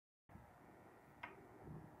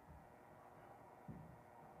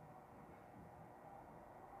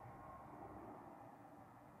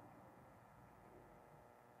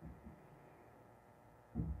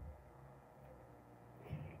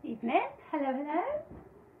evening. Hello, hello.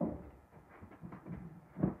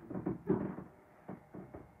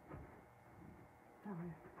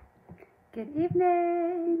 Good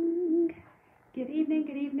evening. Good evening,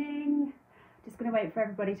 good evening. Just going to wait for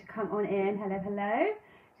everybody to come on in. Hello, hello.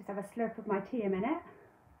 Just have a slurp of my tea a minute.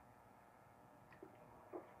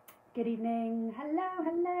 Good evening. Hello,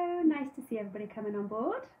 hello. Nice to see everybody coming on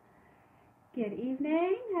board. Good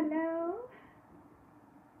evening. Hello.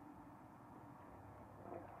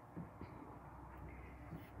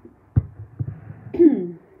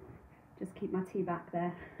 Just keep my tea back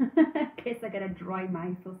there in case I get a dry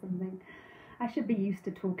mouth or something. I should be used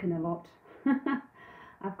to talking a lot.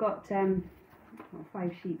 I've got 5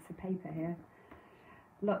 sheets of paper here.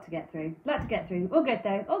 A lot to get through. All good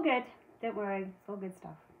though. All good. Don't worry. It's all good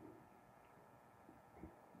stuff.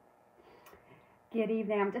 Good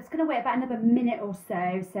evening. I'm just going to wait about another minute or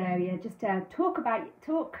so. So yeah, just talk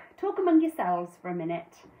among yourselves for a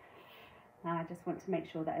minute. I just want to make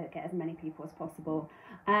sure that I get as many people as possible.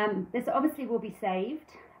 This obviously will be saved,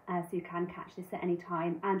 so you can catch this at any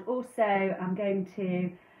time. And also, I'm going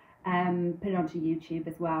to put it onto YouTube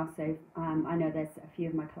as well. So I know there's a few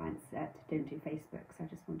of my clients that don't do Facebook, so I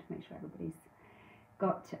just want to make sure everybody's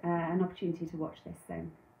got an opportunity to watch this. So,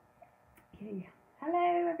 okay.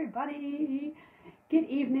 Hello, everybody. Good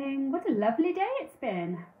evening. What a lovely day it's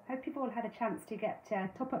been. Hope you've all had a chance to get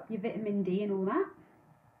top up your vitamin D and all that.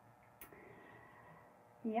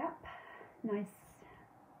 Yep, nice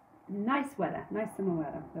weather, nice summer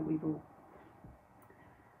weather that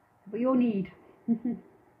we all need.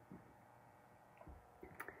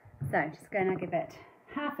 So just going to give it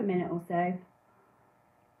half a minute or so.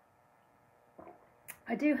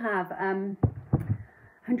 I do have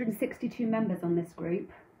 162 members on this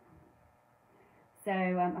group, so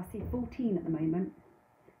I see 14 at the moment.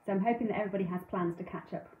 So I'm hoping that everybody has plans to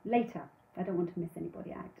catch up later. I don't want to miss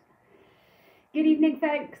anybody out. Good evening,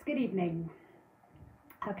 folks. Good evening.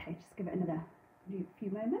 Okay, just give it another few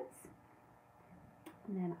moments,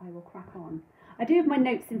 and then I will crack on. I do have my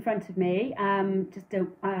notes in front of me. I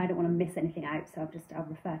don't want to miss anything out, so I'll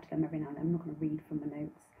refer to them every now and then. I'm not going to read from my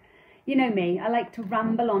notes. You know me. I like to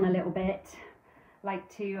ramble on a little bit. Like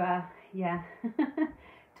to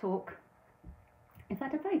talk. In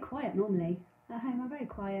fact, I'm very quiet normally. At home, I'm very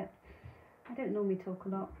quiet. I don't normally talk a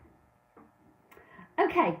lot.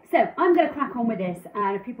 Okay, so I'm going to crack on with this,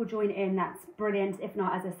 and if people join in, that's brilliant. If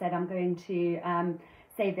not, as I said, I'm going to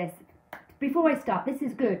save this. Before I start, this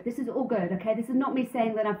is good. This is all good, okay? This is not me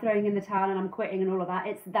saying that I'm throwing in the towel and I'm quitting and all of that.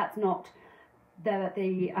 That's not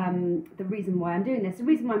the reason why I'm doing this. The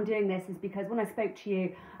reason why I'm doing this is because when I spoke to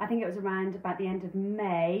you, I think it was around about the end of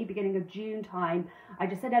May, beginning of June time, I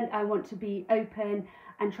just said I want to be open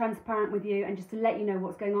and transparent with you and just to let you know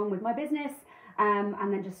what's going on with my business.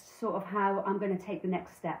 And then just sort of how I'm going to take the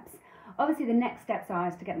next steps. Obviously, the next steps are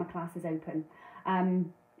to get my classes open.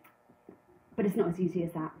 But it's not as easy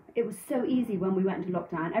as that. It was so easy when we went into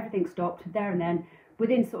lockdown. Everything stopped there and then.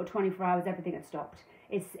 Within sort of 24 hours, everything had stopped.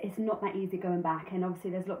 It's not that easy going back. And obviously,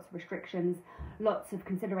 there's lots of restrictions, lots of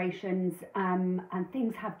considerations, and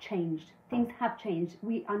things have changed. Things have changed.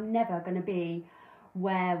 We are never going to be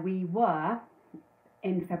where we were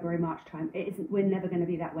in February, March time. It isn't. We're never going to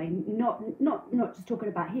be that way. Not just talking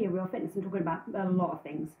about here, Real Fitness. I'm talking about a lot of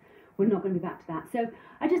things. We're not going to be back to that. So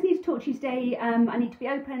I just need to talk to you today. I need to be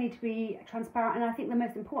open. I need to be transparent. And I think the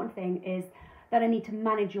most important thing is that I need to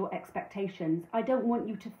manage your expectations. I don't want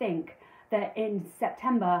you to think that in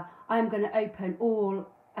September I'm going to open all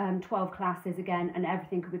 12 classes again and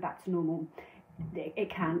everything could be back to normal. It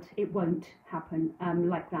can't. It won't happen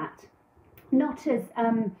like that. Not as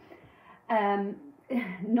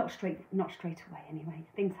not straight away anyway.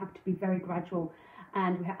 Things have to be very gradual,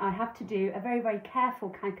 and I have to do a very, very careful,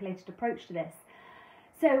 calculated approach to this.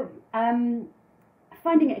 So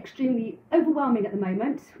finding it extremely overwhelming at the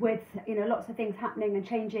moment with lots of things happening and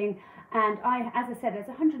changing, and as I said, there's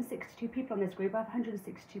 162 people on this group. I have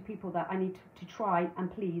 162 people that I need to try and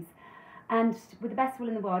please, and with the best will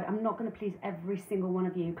in the world, I'm not going to please every single one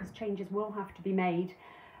of you because changes will have to be made.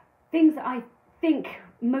 Things that I think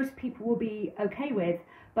most people will be okay with,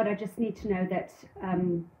 but I just need to know that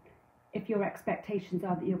if your expectations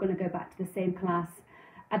are that you're going to go back to the same class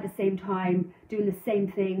at the same time, doing the same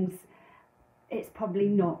things, it's probably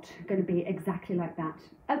not going to be exactly like that.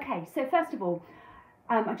 Okay, so first of all,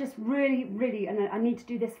 I just really, and I need to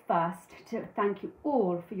do this first, to thank you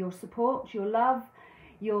all for your support, your love,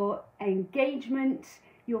 your engagement,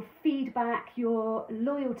 your feedback, your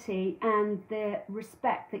loyalty, and the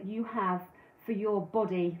respect that you have for your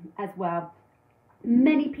body as well.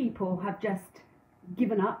 Many people have just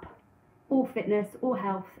given up all fitness, all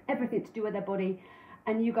health, everything to do with their body,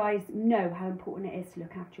 And you guys know how important it is to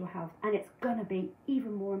look after your health, and it's going to be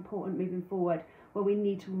even more important moving forward, where we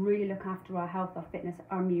need to really look after our health, our fitness,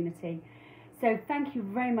 our immunity. So thank you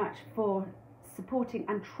very much for supporting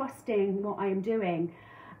and trusting what I am doing.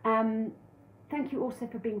 Thank you also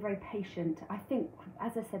for being very patient. I think,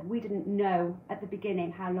 as I said, we didn't know at the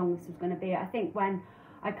beginning how long this was going to be. I think when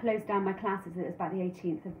I closed down my classes, it was about the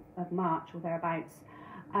 18th of March or thereabouts,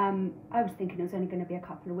 I was thinking it was only going to be a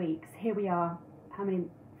couple of weeks. Here we are, how many,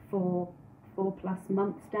 four plus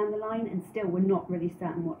months down the line, and still we're not really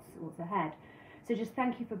certain what's ahead. So just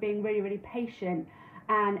thank you for being really, really patient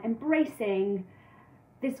and embracing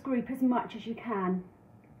this group as much as you can.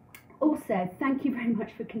 Also, thank you very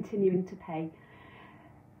much for continuing to pay,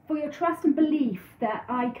 for your trust and belief that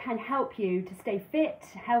I can help you to stay fit,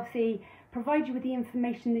 healthy, provide you with the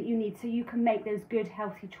information that you need so you can make those good,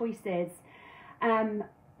 healthy choices.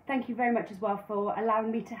 Thank you very much as well for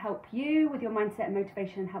allowing me to help you with your mindset and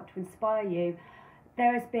motivation and help to inspire you.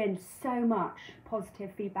 There has been so much positive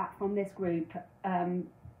feedback from this group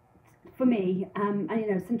for me, and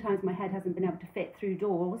you know, sometimes my head hasn't been able to fit through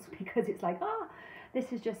doors because it's like,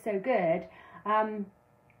 this is just so good.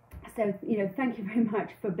 So, you know, thank you very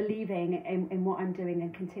much for believing in what I'm doing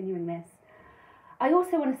and continuing this. I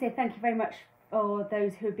also want to say thank you very much for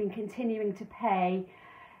those who have been continuing to pay,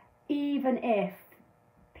 even if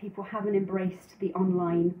people haven't embraced the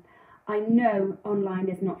online. I know online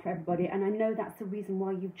is not for everybody, and I know that's the reason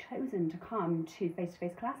why you've chosen to come to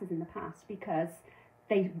face-to-face classes in the past, because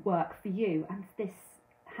they work for you, and this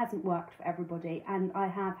hasn't worked for everybody. And I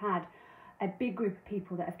have had a big group of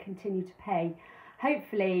people that have continued to pay.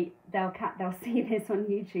 Hopefully they'll see this on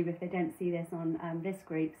YouTube if they don't see this on this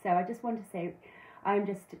group. So I just want to say I'm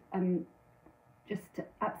just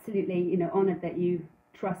absolutely, you know, honoured that you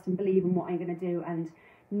trust and believe in what I'm going to do, and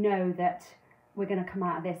know that we're going to come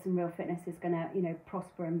out of this and Real Fitness is going to, you know,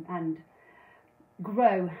 prosper and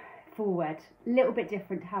grow forward. A little bit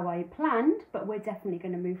different to how I planned, but we're definitely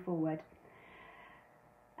going to move forward.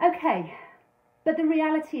 Okay, but the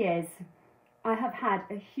reality is I have had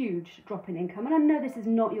a huge drop in income, and I know this is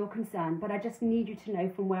not your concern, but I just need you to know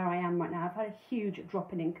from where I am right now, I've had a huge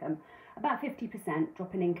drop in income, about 50%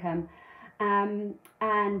 drop in income,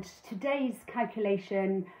 and today's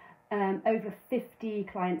calculation, over 50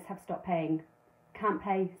 clients have stopped paying. Can't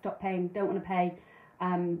pay, stop paying, don't want to pay,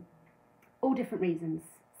 all different reasons.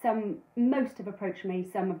 Most have approached me,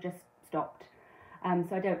 some have just stopped.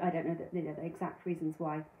 So I don't know the exact reasons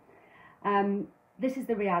why. This is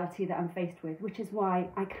the reality that I'm faced with, which is why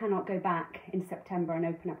I cannot go back in September and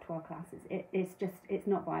open up 12 classes. It's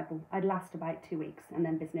not viable. I'd last about 2 weeks, and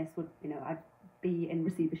then business would, you know, I'd be in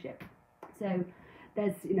receivership. So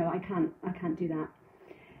there's, you know, I can't do that.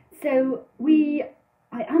 So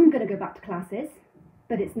I am going to go back to classes,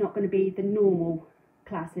 but it's not going to be the normal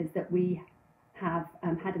classes that we have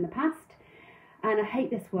had in the past. And I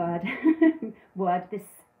hate this word, this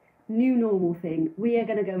new normal thing. We are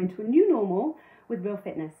going to go into a new normal with Real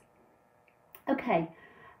Fitness. Okay,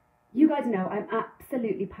 you guys know I'm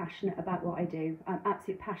absolutely passionate about what I do. I'm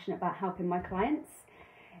absolutely passionate about helping my clients.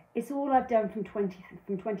 It's all I've done from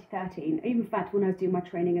 2013. Even in fact, when I was doing my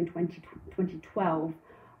training in 2012,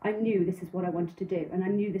 I knew this is what I wanted to do, and I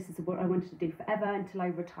knew this is what I wanted to do forever until I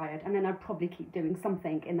retired, and then I'd probably keep doing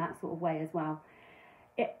something in that sort of way as well.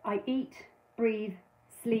 I eat, breathe,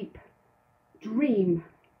 sleep, dream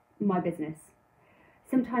my business.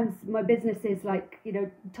 Sometimes my business is like, you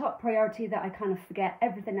know, top priority that I kind of forget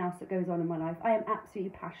everything else that goes on in my life. I am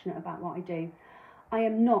absolutely passionate about what I do. I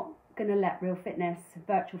am not going to let Real Fitness,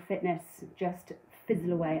 virtual fitness, just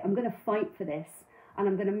fizzle away. I'm going to fight for this, and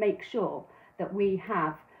I'm going to make sure that we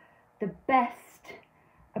have the best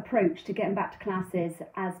approach to getting back to classes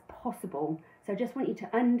as possible. So I just want you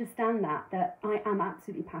to understand that I am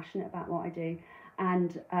absolutely passionate about what I do,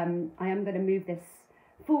 and I am going to move this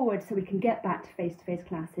forward so we can get back to face-to-face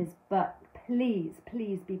classes. But please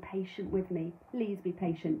be patient with me. Please be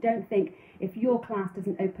patient. Don't think if your class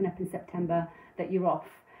doesn't open up in September that you're off.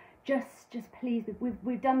 Just please,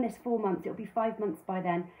 we've done this 4 months, it'll be 5 months by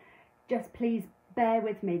then. Just please bear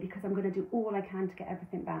with me, because I'm going to do all I can to get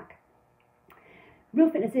everything back. Real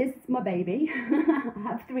Fitness is my baby. I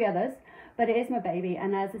have 3 others, but it is my baby,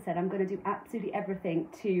 and as I said, I'm going to do absolutely everything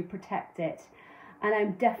to protect it, and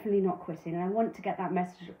I'm definitely not quitting, and I want to get that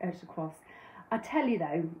message across. I tell you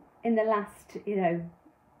though, in the last, you know,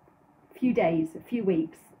 few days, a few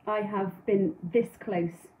weeks, I have been this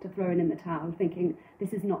close to throwing in the towel, thinking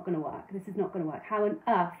this is not going to work, this is not going to work. How on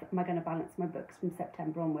earth am I going to balance my books from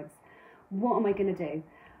September onwards? What am I going to do?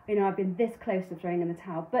 You know, I've been this close to throwing in the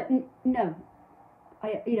towel, but no,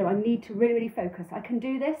 I need to really focus. I can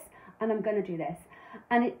do this, and I'm going to do this.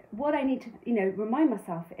 And what I need to, remind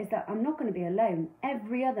myself is that I'm not going to be alone.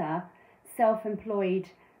 Every other self-employed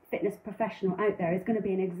fitness professional out there is going to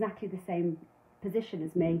be in exactly the same position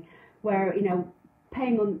as me, where,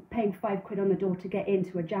 paying £5 on the door to get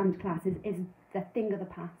into a jammed class is the thing of the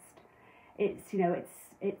past. It's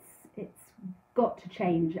got to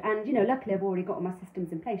change. And, luckily I've already got all my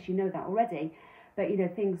systems in place. You know that already. But,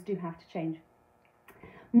 things do have to change.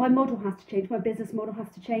 My model has to change. My business model has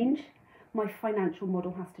to change. My financial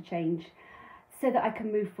model has to change so that I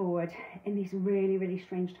can move forward in these really, really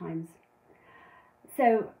strange times.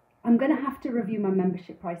 So I'm going to have to review my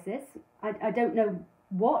membership prices. I don't know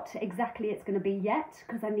what exactly it's going to be yet,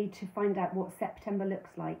 because I need to find out what September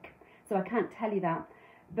looks like. So I can't tell you that.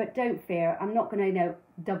 But don't fear, I'm not going to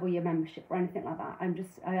double your membership or anything like that.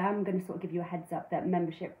 I am going to sort of give you a heads up that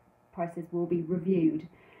membership prices will be reviewed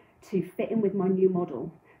to fit in with my new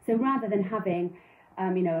model. So rather than having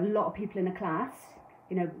a lot of people in a class,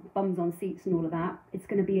 bums on seats and all of that, it's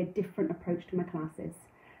going to be a different approach to my classes.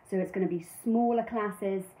 So it's going to be smaller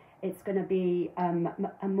classes. It's going to be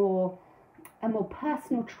a more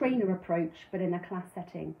personal trainer approach, but in a class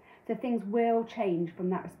setting. So things will change from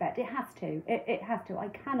that respect. It has to. It has to. I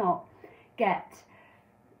cannot get,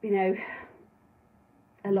 a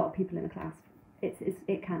lot of people in a class.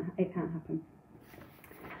 It can't happen.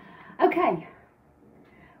 Okay.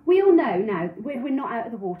 We all know now we're not out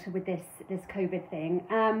of the water with this COVID thing,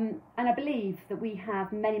 and I believe that we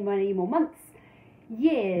have many, many more months,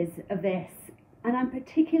 years of this, and I'm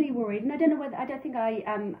particularly worried, and I don't think I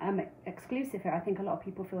am exclusive here. I think a lot of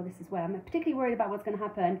people feel this as well. I'm particularly worried about what's going to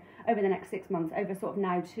happen over the next 6 months, over sort of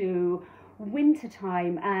now to winter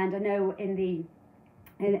time, and I know in the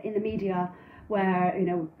media where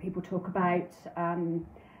people talk about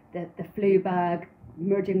the flu bug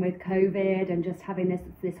merging with COVID and just having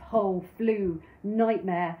this whole flu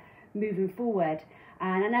nightmare moving forward.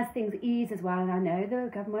 And as things ease as well, and I know the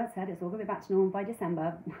government said it's all going to be back to normal by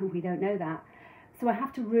December, we don't know that. So I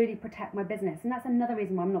have to really protect my business. And that's another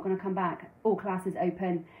reason why I'm not going to come back, all classes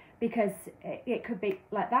open, because it could be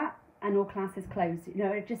like that and all classes closed.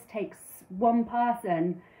 It just takes one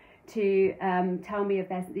person to tell me if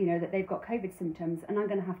there's, that they've got COVID symptoms, and I'm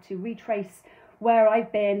going to have to retrace where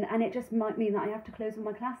I've been, and it just might mean that I have to close all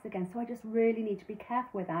my classes again. So I just really need to be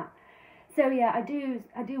careful with that. So yeah, I do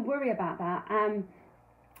worry about that.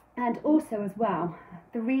 And also as well,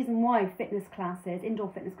 the reason why fitness classes, indoor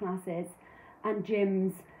fitness classes and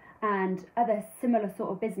gyms and other similar sort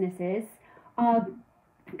of businesses are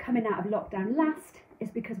coming out of lockdown last is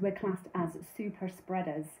because we're classed as super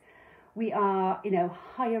spreaders. We are,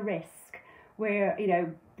 higher risk.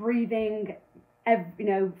 We're, breathing,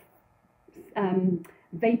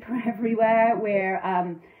 vapor everywhere.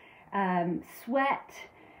 We're sweat.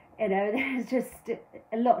 There's just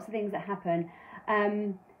lots of things that happen.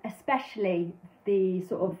 Especially the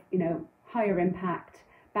sort of, higher impact,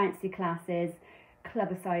 bouncy classes,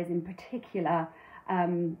 clubber-size in particular.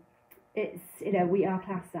 It's, we are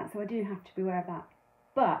classed that, so I do have to be aware of that.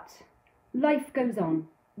 But life goes on.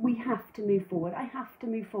 We have to move forward. I have to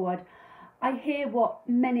move forward. I hear what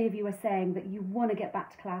many of you are saying, that you want to get back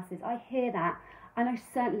to classes. I hear that, and I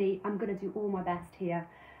certainly am going to do all my best here.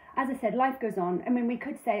 As I said, life goes on. I mean, we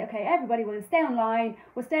could say, okay, everybody will stay online.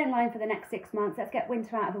 We'll stay in line for the next 6 months. Let's get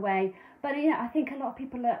winter out of the way. But, I think a lot of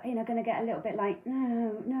people are, going to get a little bit like,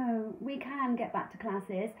 no, we can get back to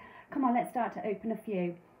classes. Come on, let's start to open a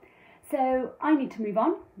few. So I need to move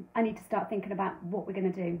on. I need to start thinking about what we're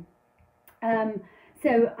going to do.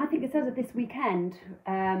 So I think it's as of this weekend,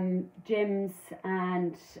 gyms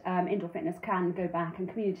and indoor fitness can go back, and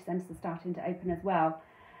community centres are starting to open as well.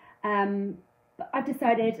 But I've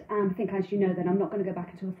decided, I think as you know, that I'm not going to go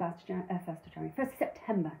back until the 1st of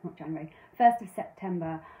September, not January, 1st of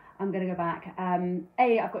September, I'm going to go back.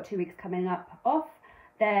 I've got 2 weeks coming up off,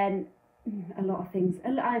 then a lot of things,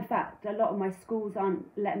 in fact, a lot of my schools aren't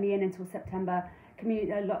letting me in until September.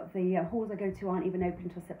 A lot of the halls I go to aren't even open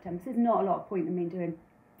until September, so there's not a lot of point in me doing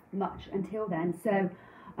much until then. So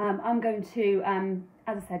I'm going to,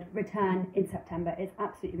 as I said, return in September. It's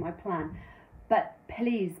absolutely my plan. But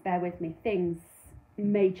please bear with me. Things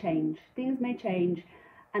may change.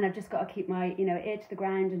 And I've just got to keep my ear to the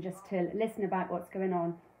ground and just to listen about what's going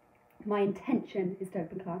on. My intention is to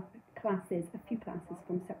open classes, a few classes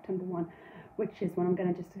from September 1, which is when I'm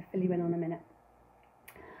going to just fill you in on a minute.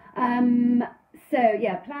 So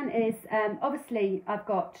yeah, plan is, obviously I've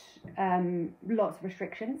got lots of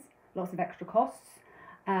restrictions, lots of extra costs.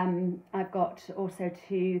 I've got also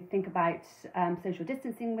to think about social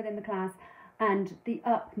distancing within the class, and the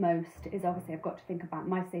utmost is obviously I've got to think about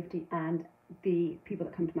my safety and the people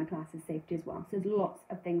that come to my class's safety as well. So there's lots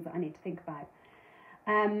of things that I need to think about.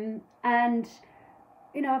 And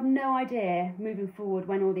you know, I've no idea moving forward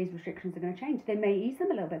when all these restrictions are going to change. They may ease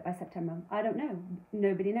them a little bit by September. I don't know.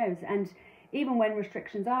 Nobody knows. And even when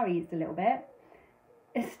restrictions are eased a little bit,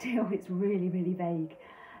 it's really, really vague.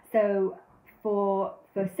 So for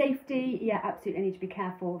safety, yeah, absolutely, I need to be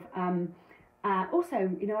careful.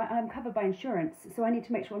 Also, you know, I'm covered by insurance, so I need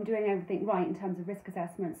to make sure I'm doing everything right in terms of risk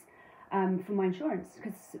assessments for my insurance,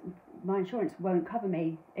 because my insurance won't cover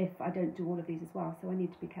me if I don't do all of these as well. So I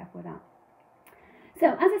need to be careful with that. So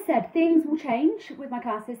as I said, things will change with my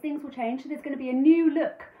classes. Things will change. So there's going to be a new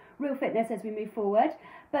look, Real Fitness, as we move forward.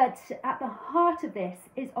 But at the heart of this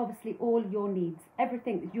is obviously all your needs,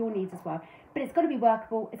 everything your needs as well. But it's got to be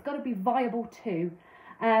workable. It's got to be viable too.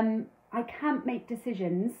 I can't make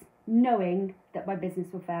decisions knowing that my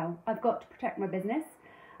business will fail. I've got to protect my business.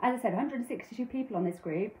 As I said, 162 people on this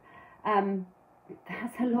group.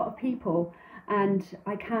 That's a lot of people, and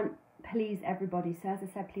I can't please everybody. So as I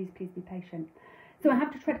said, please be patient. So I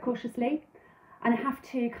have to tread cautiously, and I have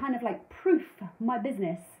to kind of like proof my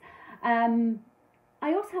business. I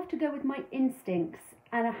also have to go with my instincts,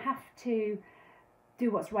 and I have to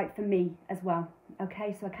do what's right for me as well.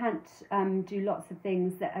 Okay, so I can't do lots of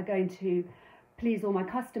things that are going to please all my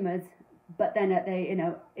customers, but then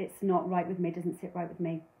it's not right with me, it doesn't sit right with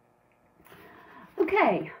me.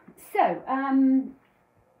 Okay, so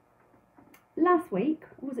last week,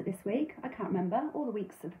 or was it this week? I can't remember. All the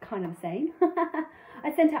weeks are kind of the same.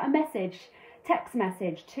 I sent out a message, text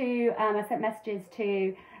message to, I sent messages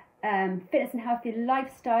to Fitness and Healthy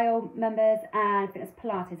Lifestyle members and Fitness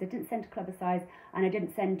Pilates. I didn't send to Club of Size, and I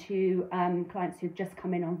didn't send to clients who've just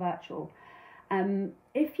come in on virtual.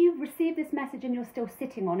 If you've received this message and you're still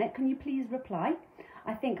sitting on it, can you please reply?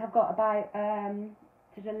 I think I've got about a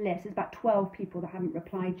list. There's about 12 people that haven't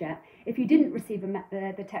replied yet. If you didn't receive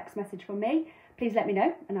the text message from me, please let me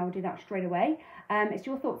know, and I will do that straight away. It's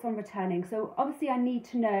your thoughts on returning. So obviously I need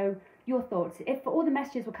to know your thoughts. If all the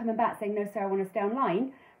messages were coming back saying, no, Sarah, I want to stay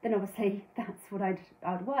online, then obviously that's what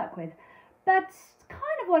I'd work with. But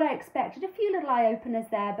kind of what I expected. A few little eye-openers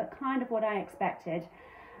there, but kind of what I expected.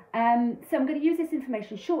 So I'm going to use this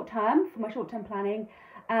information short-term for my short-term planning,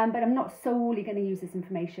 but I'm not solely going to use this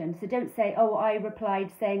information. So don't say, oh, I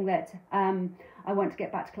replied saying that I want to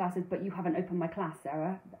get back to classes, but you haven't opened my class,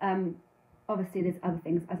 Sarah. Obviously, there's other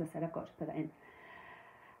things. As I said, I've got to put that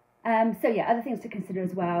in. So yeah, other things to consider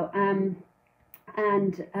as well.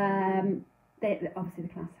 Obviously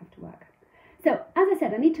the classes have to work. So as I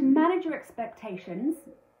said, I need to manage your expectations.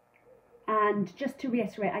 And just to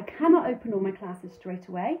reiterate, I cannot open all my classes straight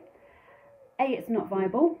away. A, it's not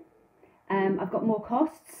viable. I've got more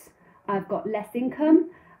costs. I've got less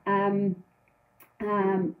income. I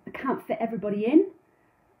can't fit everybody in.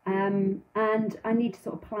 And I need to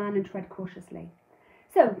sort of plan and tread cautiously.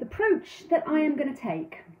 So the approach that I am going to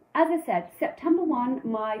take, as I said, September 1,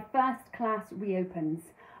 my first class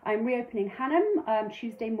reopens. I'm reopening Hanham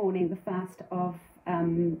Tuesday morning, the 1st of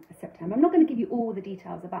September. I'm not going to give you all the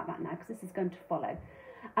details about that now because this is going to follow.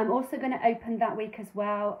 I'm also going to open that week as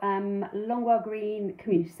well Longwell Green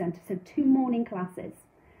Community Centre, so 2 morning classes.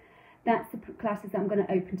 That's the classes that I'm going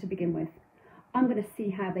to open to begin with. I'm going to see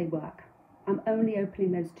how they work. I'm only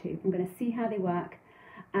opening those 2. I'm going to see how they work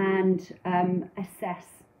and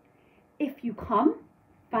assess. If you come,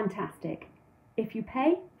 fantastic. If you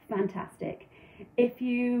pay, fantastic. If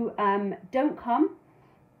you don't come,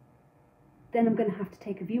 then I'm going to have to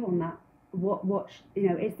take a view on that. What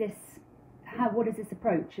is this? What is this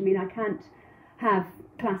approach? I mean, I can't have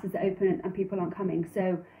classes that open and people aren't coming.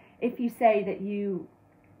 So if you say that you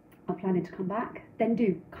are planning to come back, then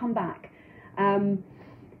do come back.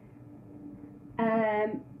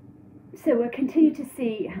 So we'll continue to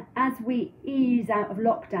see as we ease out of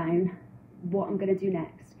lockdown what I'm going to do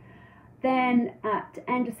next. Then at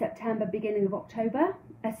end of September, beginning of October,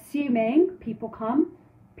 assuming people come,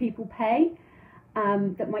 people pay,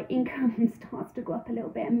 that my income starts to go up a little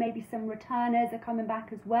bit and maybe some returners are coming back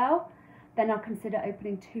as well, then I'll consider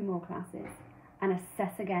opening 2 more classes and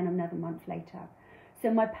assess again another month later.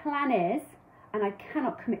 So my plan is, and I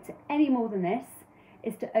cannot commit to any more than this,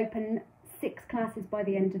 is to open 6 classes by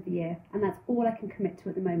the end of the year, and that's all I can commit to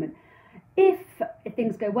at the moment. If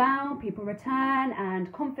things go well, people return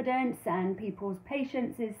and confidence and people's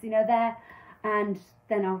patience is there, and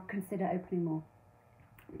then I'll consider opening more.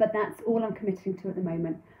 But that's all I'm committing to at the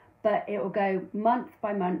moment. But it will go month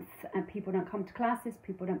by month, and people don't come to classes,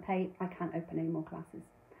 people don't pay, I can't open any more classes.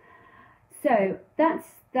 So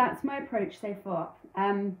that's my approach so far.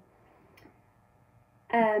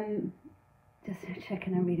 Just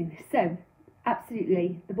checking I'm reading this. So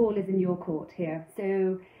absolutely, the ball is in your court here.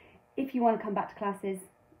 So if you want to come back to classes,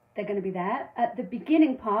 they're going to be there. At the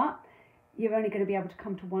beginning part, you're only going to be able to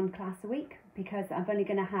come to one class a week, because I'm only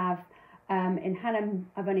going to have, in Hanham,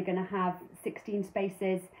 I'm only going to have 16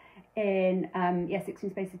 spaces in,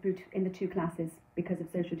 16 spaces in the 2 classes because of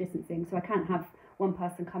social distancing. So I can't have one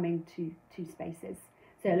person coming to 2 spaces.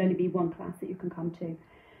 So it'll only be one class that you can come to.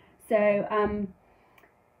 So,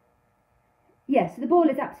 so the ball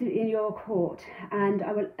is absolutely in your court, and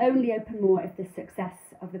I will only open more if the success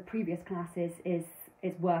of the previous classes is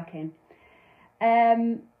working.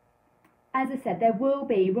 As I said, there will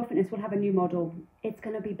be, Raw Fitness will have a new model. It's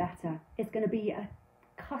going to be better. It's going to be a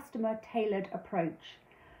customer tailored approach.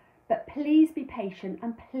 But please be patient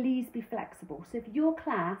and please be flexible. So if your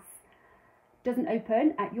class doesn't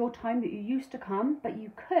open at your time that you used to come, but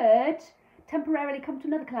you could temporarily come to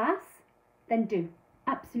another class, then do.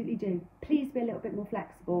 Absolutely do. Please be a little bit more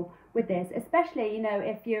flexible with this, especially, you know,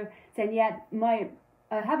 if you're saying, yeah,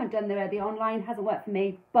 I haven't done the online, hasn't worked for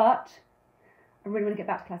me, but I really want to get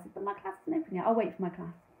back to classes, but my class isn't open yet. I'll wait for my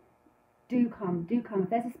class. Do come. If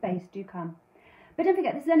there's a space, do come. But don't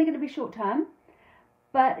forget, this is only going to be short term,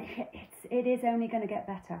 but it is only going to get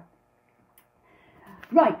better.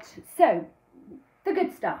 Right, so the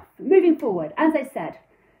good stuff. Moving forward, as I said,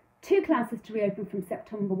 2 classes to reopen from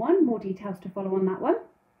September 1. More details to follow on that one.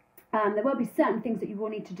 There will be certain things that you will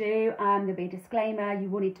need to do. There'll be a disclaimer. You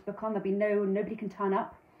will need to book on. There'll be nobody can turn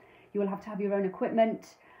up. You will have to have your own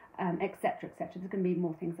equipment, etc., etc. There's going to be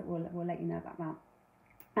more things that we'll let you know about that.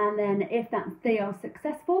 And then if they are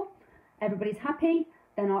successful, everybody's happy,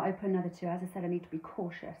 then I'll open another 2. As I said, I need to be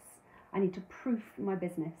cautious. I need to proof my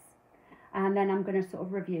business. And then I'm going to sort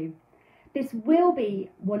of review. This will be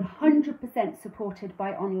 100% supported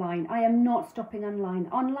by online. I am not stopping online.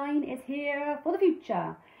 Online is here for the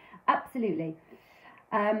future. Absolutely.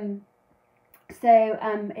 It's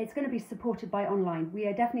going to be supported by online. We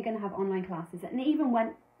are definitely going to have online classes. And even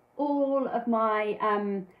when all of my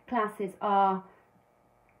classes are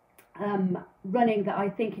running that I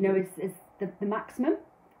think, you know, is the maximum,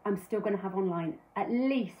 I'm still going to have online. At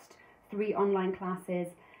least 3 online classes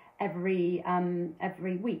every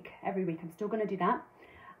week. I'm still going to do that.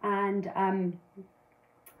 And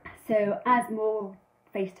so as more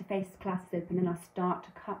face-to-face classes open, then I'll start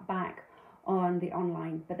to cut back on the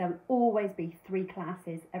online. But there will always be 3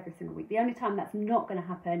 classes every single week. The only time that's not going to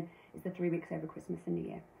happen is the 3 weeks over Christmas and New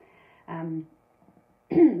Year.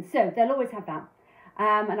 So they'll always have that.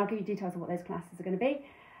 And I'll give you details of what those classes are going to be.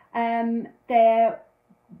 There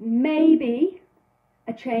may be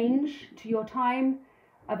a change to your time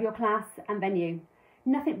of your class and venue.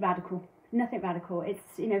 Nothing radical.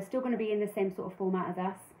 It's, you know, still going to be in the same sort of format as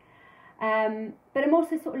us. But I'm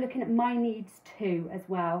also sort of looking at my needs too as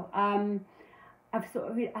well. I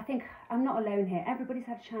think I'm not alone here. Everybody's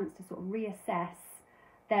had a chance to sort of reassess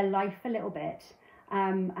their life a little bit,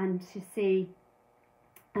 and to see,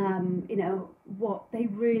 you know, what they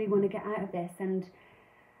really want to get out of this. And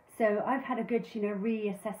so I've had a good, you know,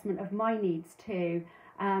 reassessment of my needs too.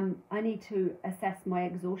 I need to assess my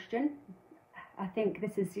exhaustion. I think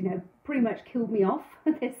this has, you know, pretty much killed me off.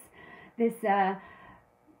 this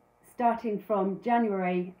starting from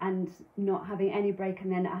January and not having any break,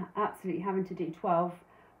 and then absolutely having to do 12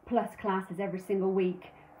 plus classes every single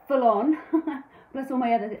week, full on, plus all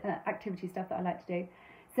my other activity stuff that I like to do.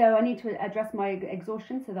 So I need to address my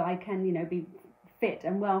exhaustion so that I can, you know, be fit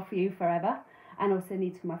and well for you forever, and also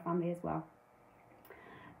needs for my family as well.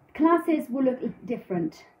 Classes will look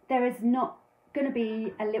different. There is not going to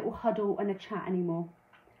be a little huddle and a chat anymore.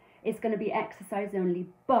 It's going to be exercise only,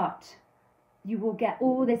 but you will get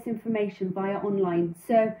all this information via online.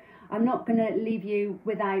 So I'm not going to leave you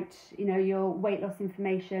without, you know, your weight loss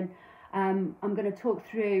information. I'm going to talk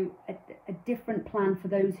through a different plan for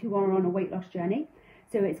those who are on a weight loss journey.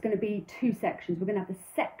 So it's going to be 2 sections. We're going to have the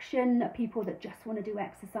section of people that just want to do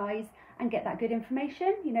exercise and get that good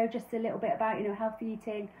information, you know, just a little bit about, you know, healthy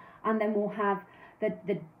eating. And then we'll have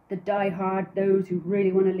the die-hard, those who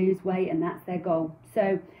really want to lose weight and that's their goal.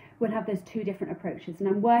 So we'll have those 2 different approaches. And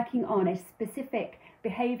I'm working on a specific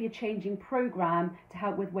behaviour changing program to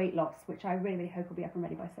help with weight loss, which I really hope will be up and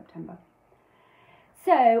ready by September.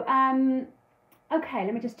 So, okay,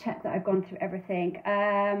 let me just check that I've gone through everything.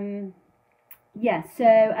 So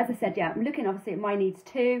as I said, I'm looking obviously at my needs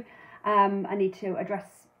too. I need to address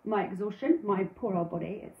my exhaustion. My poor old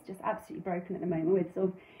body, it's just absolutely broken at the moment with sort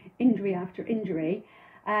of injury after injury.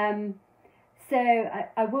 So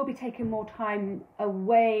I will be taking more time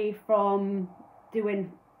away from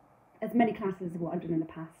doing as many classes as what I've done in the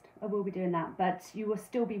past. I will be doing that, but you will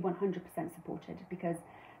still be 100% supported, because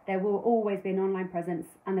there will always be an online presence,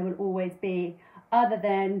 and there will always be, other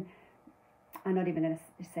than I'm not even going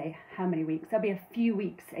to say how many weeks. There'll be a few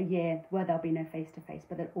weeks a year where there'll be no face-to-face,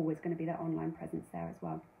 but there's always going to be that online presence there as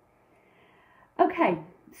well. Okay,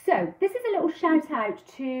 so this is a little shout out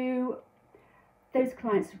to those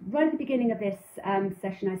clients. Right at the beginning of this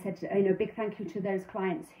session, I said, big thank you to those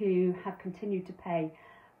clients who have continued to pay,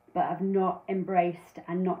 but have not embraced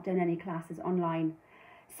and not done any classes online.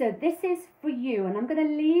 So this is for you, and I'm going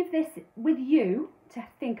to leave this with you to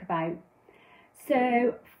think about.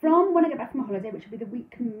 So from when I get back from my holiday, which will be the week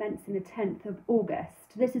commencing the 10th of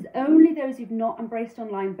August, this is only those who've not embraced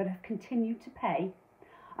online but have continued to pay.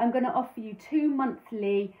 I'm going to offer you 2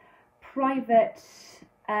 monthly private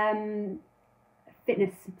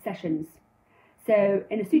fitness sessions. So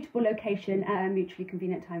in a suitable location at a mutually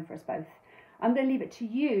convenient time for us both. I'm going to leave it to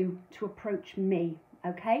you to approach me,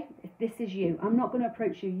 okay? If this is you, I'm not going to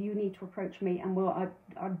approach you. You need to approach me, and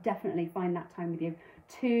I'll definitely find that time with you.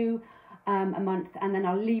 2 a month, and then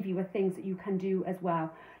I'll leave you with things that you can do as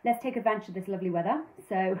well. Let's take advantage of this lovely weather,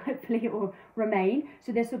 so hopefully it will remain.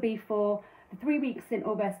 So this will be for the 3 weeks in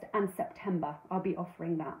August and September. I'll be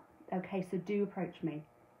offering that. Okay, so do approach me.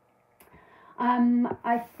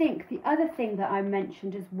 I think the other thing that I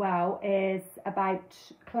mentioned as well is about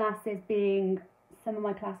some of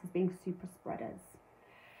my classes being super spreaders.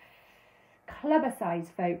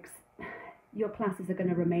 Clubber-size folks, your classes are going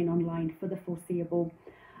to remain online for the foreseeable.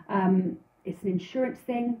 It's an insurance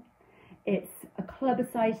thing, it's a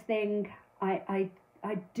clubber-size thing. I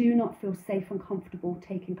do not feel safe and comfortable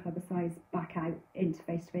taking clubber-size back out into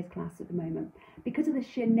face-to-face class at the moment because of the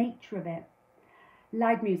sheer nature of it.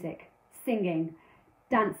 Loud music, singing,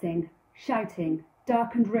 dancing, shouting,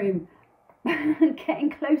 darkened room, getting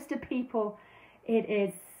close to people.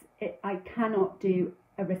 I cannot do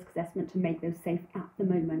a risk assessment to make those safe at the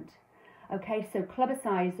moment. Okay, so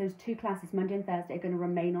clubber-size, those 2 classes, Monday and Thursday, are going to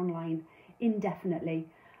remain online indefinitely.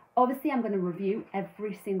 Obviously, I'm going to review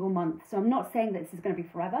every single month. So I'm not saying that this is going to be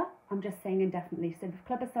forever. I'm just saying indefinitely. So with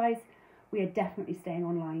clubber-size, we are definitely staying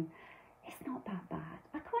online. It's not that bad.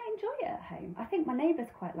 I quite enjoy it at home. I think my neighbours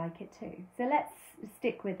quite like it too. So let's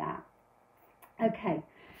stick with that. Okay.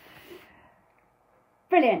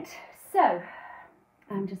 Brilliant. So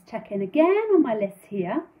I'm just checking again on my list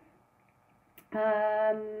here.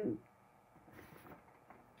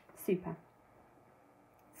 Super.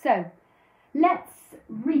 So let's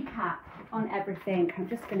recap on everything. I'm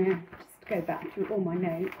just going to go back through all my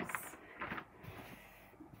notes.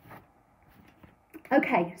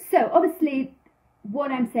 Okay, so obviously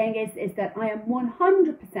what I'm saying is that I am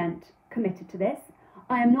 100% committed to this.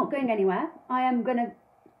 I am not going anywhere. I am going to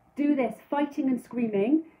do this fighting and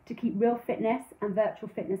screaming to keep real fitness and virtual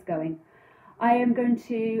fitness going. I am going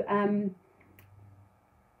to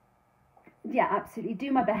absolutely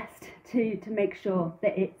do my best to make sure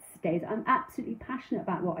that it stays. I'm absolutely passionate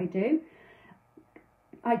about what I do.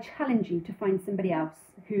 I challenge you to find somebody else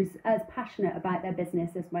who's as passionate about their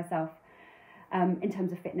business as myself in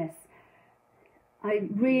terms of fitness. I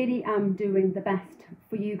really am doing the best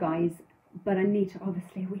for you guys, but I need to,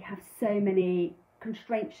 obviously, we have so many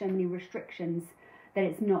constraints, so many restrictions that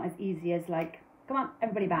it's not as easy as like, come on,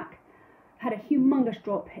 everybody back. Had a humongous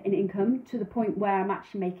drop in income to the point where I'm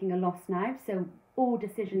actually making a loss now. So all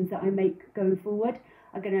decisions that I make going forward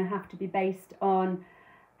are going to have to be based on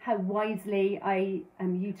how wisely I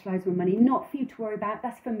utilise my money. Not for you to worry about,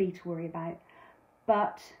 that's for me to worry about.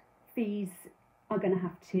 But fees are going to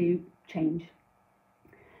have to change.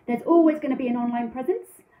 There's always going to be an online presence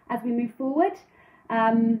as we move forward.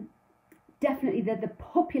 Definitely the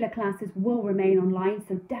popular classes will remain online.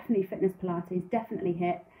 So definitely fitness Pilates, definitely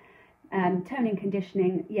HIIT. Toning,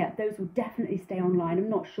 conditioning, yeah, those will definitely stay online. I'm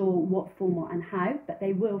not sure what format and how, but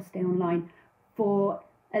they will stay online for,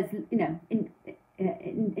 as you know,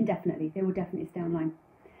 indefinitely. They will definitely stay online.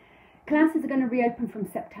 Classes are going to reopen from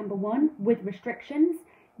September 1 with restrictions.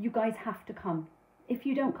 You guys have to come. If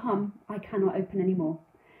you don't come, I cannot open anymore.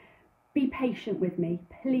 Be patient with me.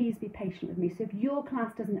 Please be patient with me. So if your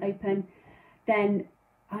class doesn't open, then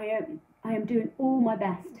I am doing all my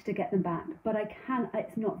best to get them back, but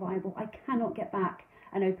it's not viable. I cannot get back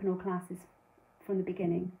and open all classes from the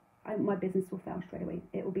beginning. My business will fail straight away.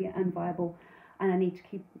 It will be unviable, and I need to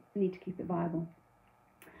keep it viable.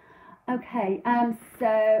 Okay, so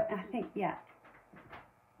I think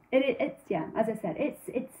it's as I said,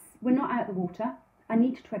 it's we're not out of the water. I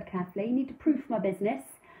need to tread carefully. I need to proof my business,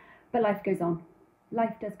 but life goes on.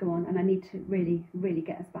 Life does go on, and I need to really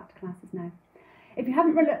get us back to classes now. If you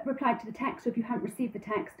haven't replied to the text, or if you haven't received the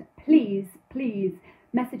text, please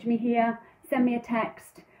message me here, send me a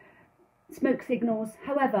text, smoke signals,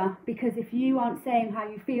 however, because if you aren't saying how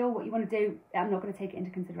you feel, what you want to do, I'm not going to take it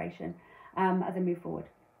into consideration as I move forward.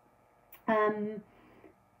 Real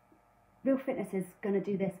Fitness is going to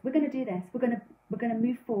do this. We're going to do this. We're going to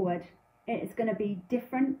move forward. It's going to be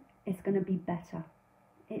different. It's going to be better.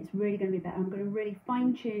 It's really going to be better. I'm going to really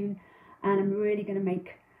fine tune, and I'm really going to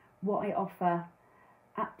make what I offer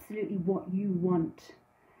absolutely what you want.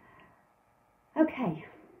 Okay,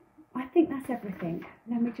 I think that's everything.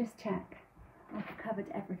 Let me just check. I've covered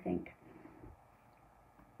everything.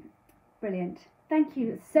 Brilliant. Thank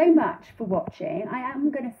you so much for watching. I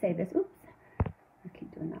am going to save this. Oops, I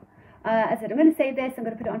keep doing that. As I said, I'm going to save this. I'm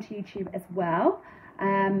going to put it onto YouTube as well.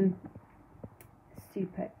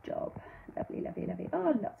 Super job. Lovely, lovely, lovely.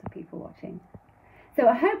 Oh, lots of people watching. So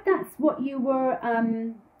I hope that's what you were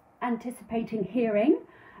anticipating hearing.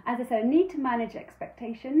 As I said, I need to manage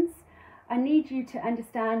expectations. I need you to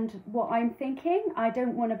understand what I'm thinking. I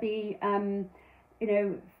don't want to be, you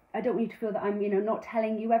know, I don't want you to feel that I'm, you know, not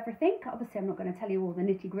telling you everything. Obviously, I'm not going to tell you all the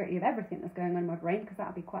nitty gritty of everything that's going on in my brain, because that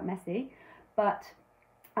would be quite messy. But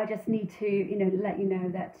I just need to, you know, let you know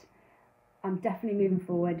that I'm definitely moving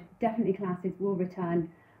forward. Definitely classes will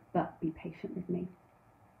return, but be patient with me.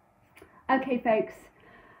 Okay, folks,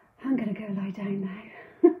 I'm going to go lie down now.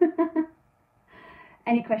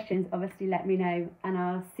 Any questions, obviously let me know, and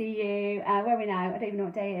I'll see you, where are we now? I don't even know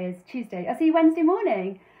what day it is. Tuesday. I'll see you Wednesday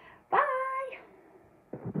morning.